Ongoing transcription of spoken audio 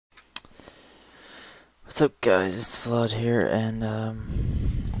What's up, guys? It's Vlad here, and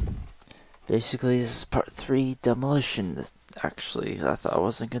basically this is part 3 demolition. Actually, I thought I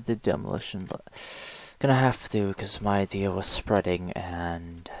wasn't gonna do demolition, but gonna have to because my idea was spreading,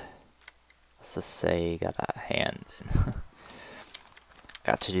 and let's just say got a hand.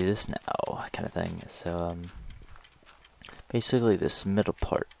 Got to do this now, kind of thing. So basically this middle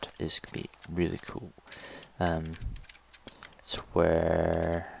part is gonna be really cool. It's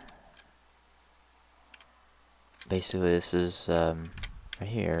where basically this is right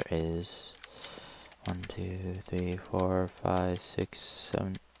here is 1, 2, 3, 4, 5, 6,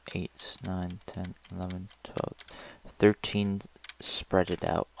 7, 8, 9, 10, 11, 12, 13 spread it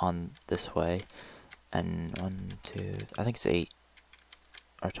out on this way, and 1, 2, I think it's 8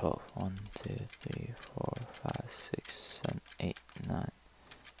 or 12. 1, 2, 3, 4, 5, 6, 7, 8, 9,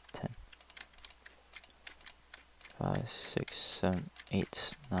 10. 5, 6, 7,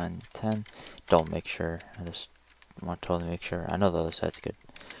 8, 9, 10. Don't make sure. I just want to totally make sure. I know the other side's good.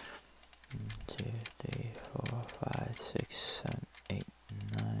 1, 2, 3, 4, 5, 6, 7, 8,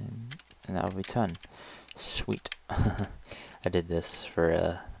 9. And that would be 10. Sweet. I did this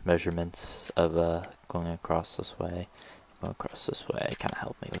for measurements of going across this way. Going across this way. It kind of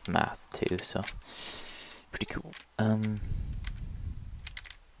helped me with math too, so pretty cool.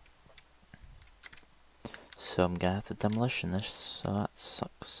 So I'm gonna have to demolition this, so that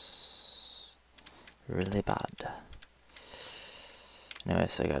sucks really bad.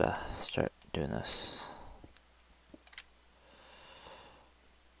 Anyways, I gotta start doing this.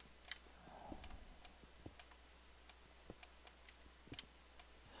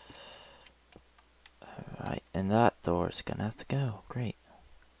 Alright, and that door is gonna have to go. Great.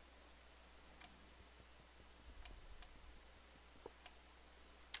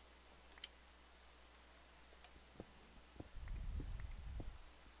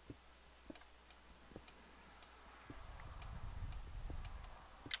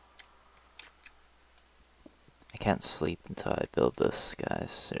 I can't sleep until I build this,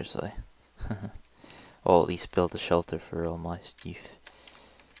 guys, seriously. Or at least build a shelter for all my stuff.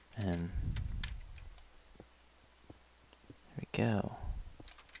 Here we go.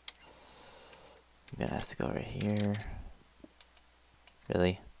 I'm gonna have to go right here.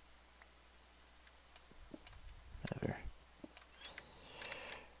 Really? Whatever.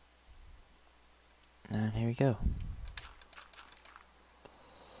 And here we go.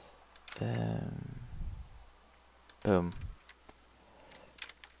 Boom.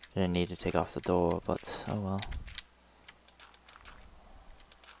 Didn't need to take off the door, but oh well.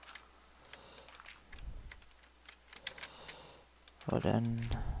 Well then,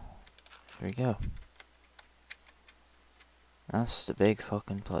 here we go. That's the big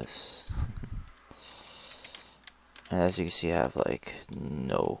fucking place. And as you can see, I have like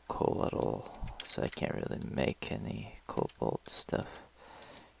no coal at all, so I can't really make any cobalt stuff.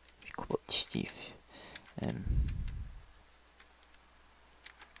 Cobalt stuff.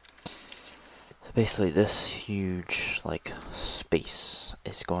 So basically this huge like space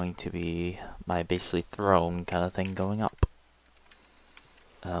is going to be my basically throne kind of thing going up.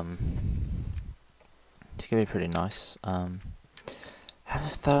 It's gonna be pretty nice. I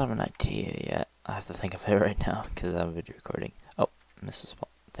haven't thought of an idea yet. I have to think of it right now because I'm video recording. Oh, missed a spot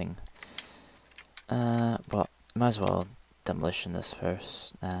thing. But might as well demolition this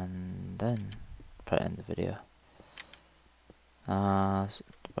first and then try to end the video.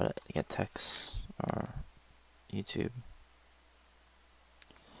 But get text or YouTube.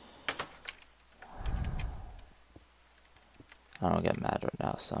 I don't get mad right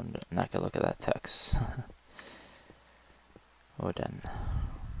now, so I'm not gonna look at that text. Oh, then.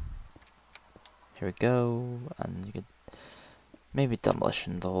 Here we go, and you could maybe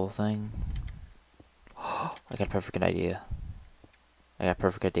demolition the whole thing. I got a perfect idea. I got a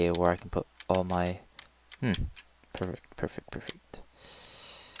perfect idea where I can put all my perfect.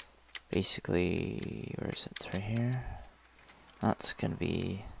 Basically, where is it? Right here. That's gonna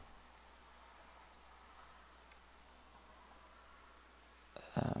be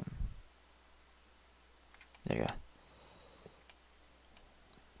there you go.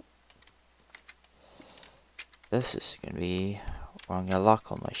 This is gonna be where I'm gonna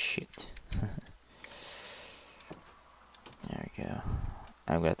lock all my shit. There we go.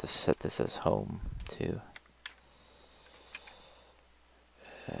 I'm gonna have to set this as home too.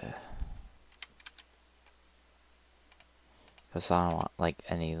 Because I don't want like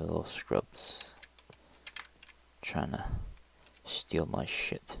any little scrubs trying to steal my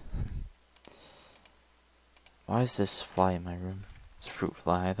shit. Why is this fly in my room? It's a fruit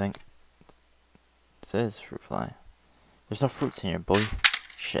fly, I think. It says fruit fly. There's no fruits in here, boy.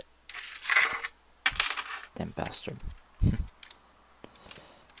 Shit. Damn bastard.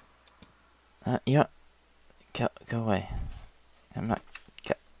 You know, go away. I'm not.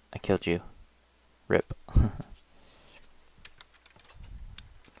 I killed you. Rip.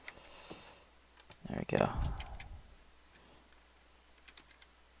 There we go.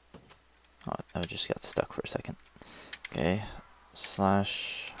 Oh, I just got stuck for a second. Okay.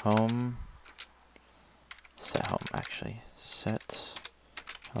 /home. Set home, actually. Set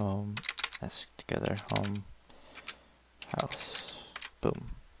home. That's together. Home. House.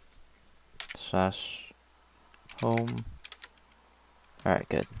 Boom. /home. Alright,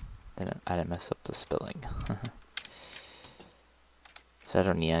 good. I didn't mess up the spelling. So I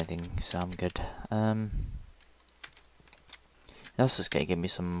don't need anything, so I'm good. This is gonna give me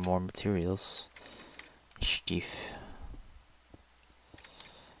some more materials. Stief.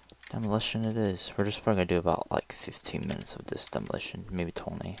 Demolition it is. We're just probably gonna do about like 15 minutes of this demolition, maybe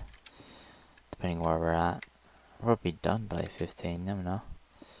 20. Depending where we're at. We'll be done by 15, never know.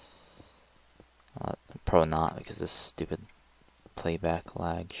 Probably not, because this stupid playback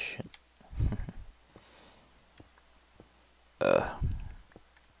lag shit.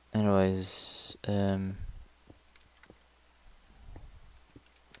 Anyways,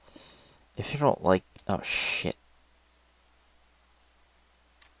 if you don't like, oh shit.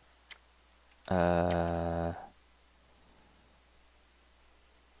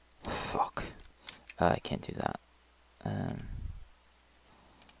 Fuck. I can't do that.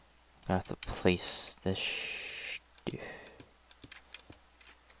 I have to place this stuff.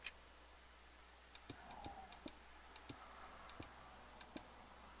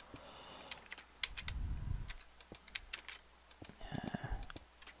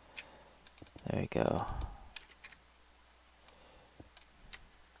 There we go.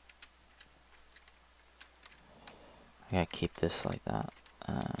 I gotta keep this like that.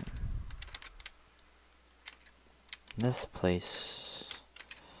 This place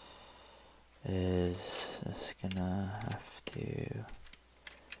is gonna have to.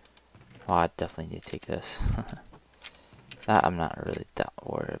 Oh, I definitely need to take this. That I'm not really that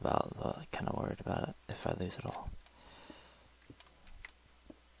worried about, but I'm kind of worried about it if I lose it all.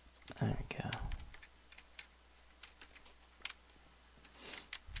 There we go.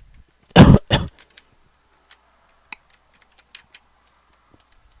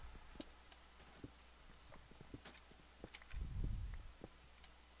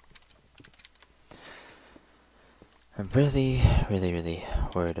 I'm really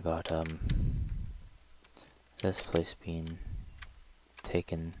worried about this place being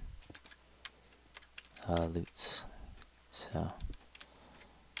taken loots. So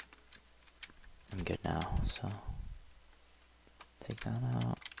I'm good now, so take that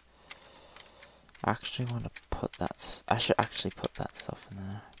out. I actually want to put that, I should actually put that stuff in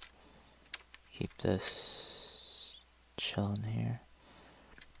there. Keep this chilling here.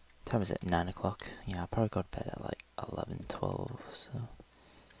 What time is it? 9 o'clock? Yeah, I'll probably go to bed at like 11, 12, so.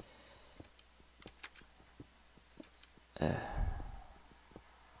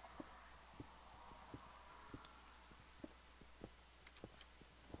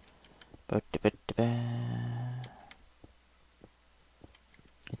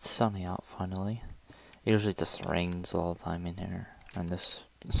 It's sunny out finally. It usually just rains all the time in here. On this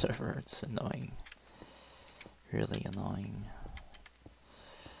server, it's annoying. Really annoying.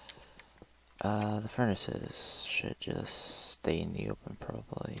 The furnaces should just stay in the open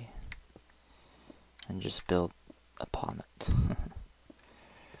probably. And just build upon it.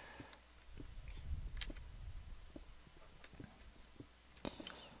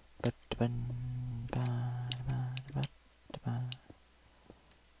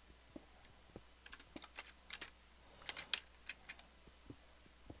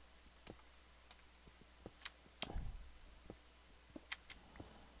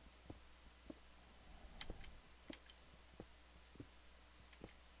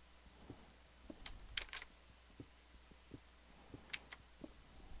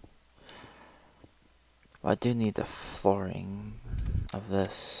 Well, I do need the flooring of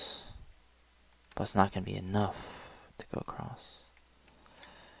this, but it's not going to be enough to go across.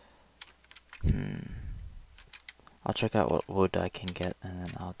 I'll check out what wood I can get, and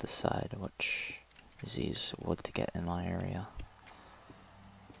then I'll decide which is easiest wood to get in my area.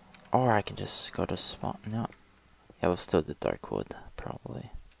 Or I can just go to spawn. No. Yeah, we'll still do dark wood,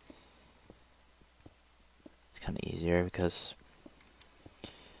 probably. It's kind of easier because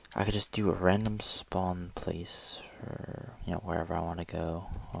I could just do a random spawn place for, you know, wherever I want to go.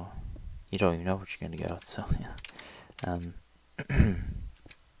 Well, you don't even know where you're going to go, so yeah.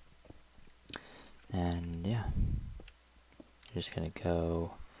 And yeah. You're just going to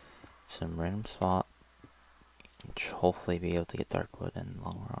go some random spot, hopefully be able to get dark wood in the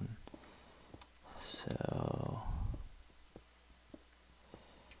long run. So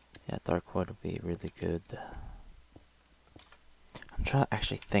yeah, dark wood would be really good. I'm trying to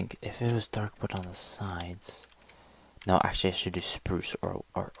actually think if it was dark wood on the sides. No, actually I should do spruce or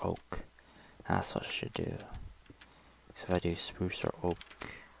oak. That's what I should do. So if I do spruce or oak,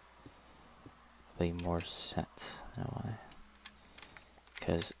 it'll be more set in a way.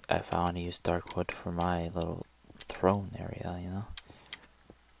 Because if I want to use dark wood for my little throne area, you know,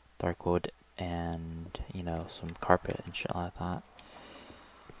 dark wood and, you know, some carpet and shit like that,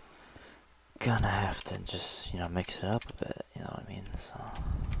 gonna have to just, you know, mix it up a bit, you know what I mean? So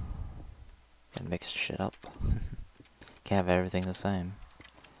gotta mix shit up. Can't have everything the same,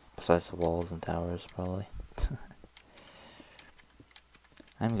 besides the walls and towers probably.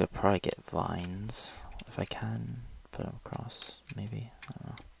 I'm gonna probably get vines if I can put them across, maybe, I don't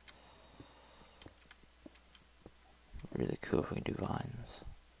know. Really cool if we can do vines.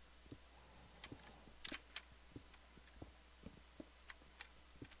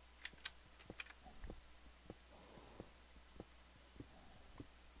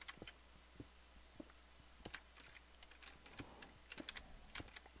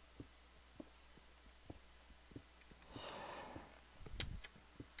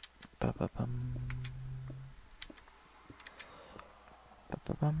 Ba-ba-bum.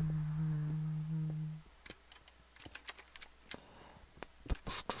 Ba-ba-bum.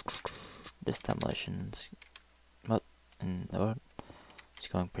 This demolition's it's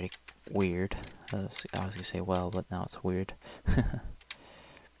going pretty weird. I was gonna say well, but now it's weird.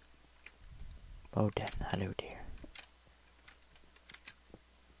 Oh, then, hello dear.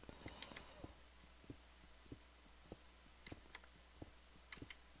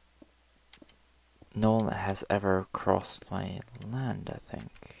 No one has ever crossed my land, I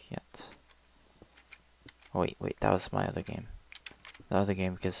think, yet. Oh, wait, that was my other game. The other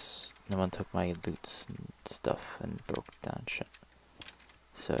game, because no one took my loot and stuff and broke down shit.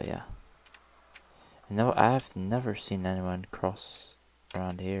 So, yeah. No, I've never seen anyone cross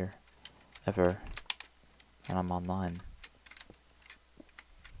around here, ever, when I'm online.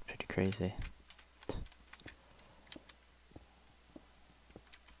 Pretty crazy.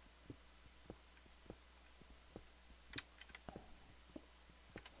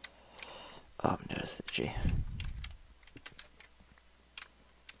 Notice the G.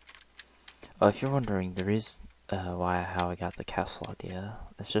 Oh, if you're wondering, the reason how I got the castle idea,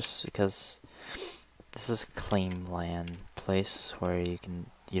 it's just because this is a claim land place where you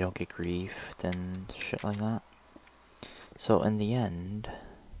don't get griefed and shit like that. So in the end,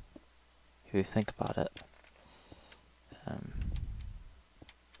 if you think about it,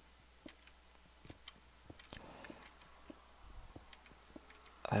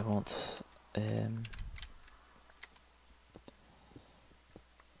 I won't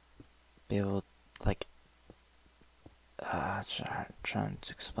be able, like, trying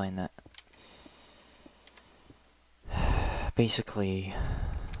to explain it. Basically,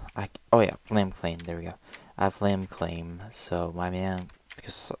 oh yeah, land claim, there we go. I have land claim, so my man,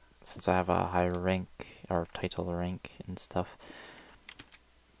 because since I have a higher rank, or title rank and stuff,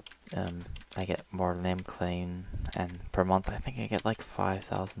 I get more land claim, and per month I think I get like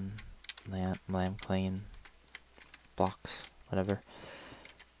 5,000 land claim blocks, whatever.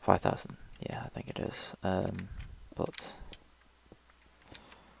 5,000, yeah, I think it is. But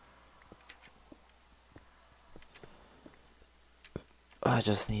I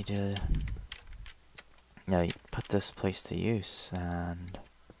just need to, put this place to use, and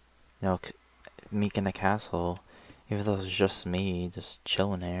making a castle, even though it's just me, just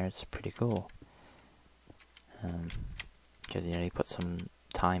chilling there, it's pretty cool. Because you put some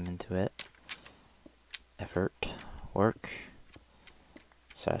time into it, effort, work,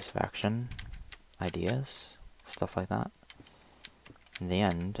 satisfaction, ideas, stuff like that. In the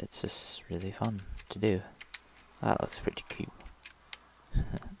end, it's just really fun to do. That looks pretty cute.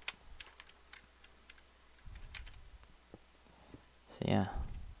 So yeah.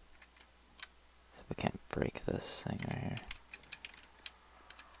 So we can't break this thing right here.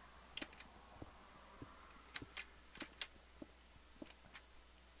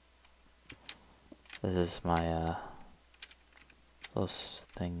 This is my little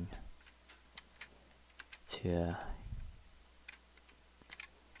thing to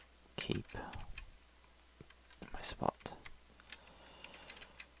keep my spot.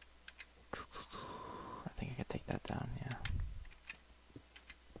 I think I can take that down, yeah.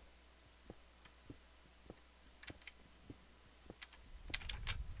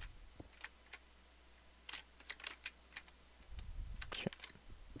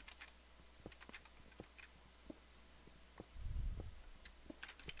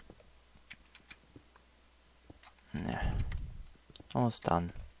 Almost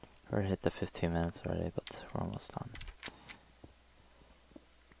done. We're hit the 15 minutes already, but we're almost done.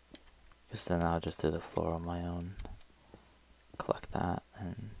 Because then I'll just do the floor on my own. Collect that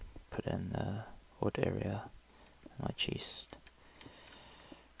and put in the wood area in my chest.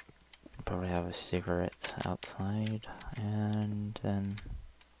 Probably have a cigarette outside, and then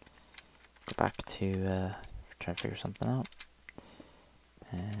go back to try to figure something out.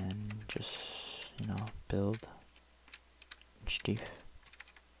 And just, you know, build stuff.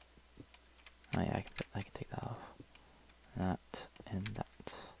 Oh yeah, I can take that off. That and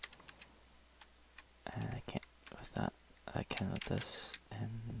that. And I can't with that. I can with this and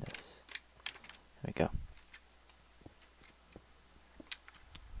this. There we go.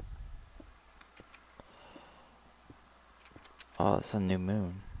 Oh, it's a new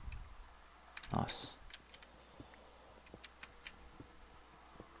moon. Nice.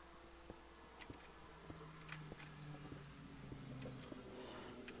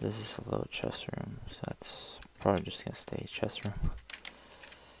 This is a little chest room, so that's probably just gonna stay chest room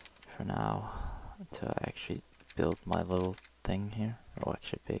for now until I actually build my little thing here. Oh,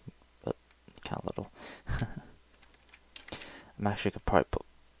 actually big, but kind of little. I'm actually gonna probably put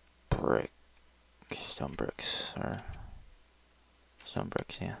stone bricks,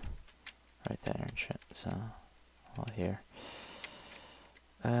 yeah, right there and shit. So, all here.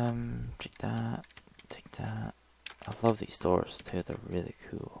 Take that, take that. I love these doors too, they're really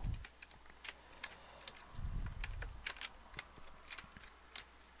cool.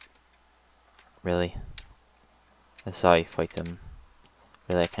 Really? That's how you fight them.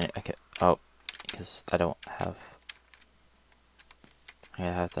 Really, I can, oh, because I don't have, I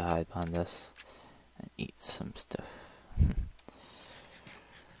have to hide behind this and eat some stuff.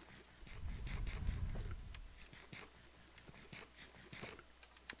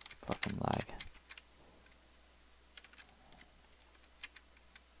 Fucking lag.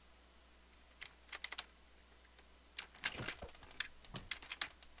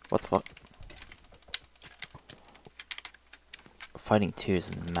 What the fuck? Fighting 2 is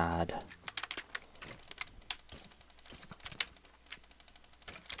mad.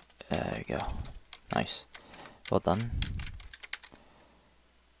 There you go. Nice. Well done.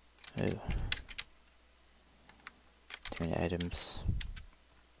 Ooh. Too many items.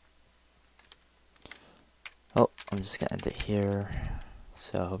 Well, I'm just gonna end it here.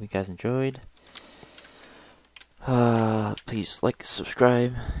 So I hope you guys enjoyed. Please like,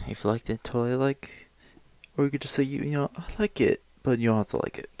 subscribe if you liked it. Totally like, or you could just say you know I like it, but you don't have to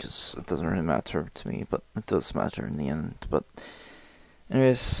like it because it doesn't really matter to me. But it does matter in the end. But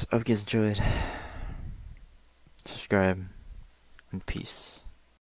anyways, I hope you guys enjoyed. Subscribe and peace.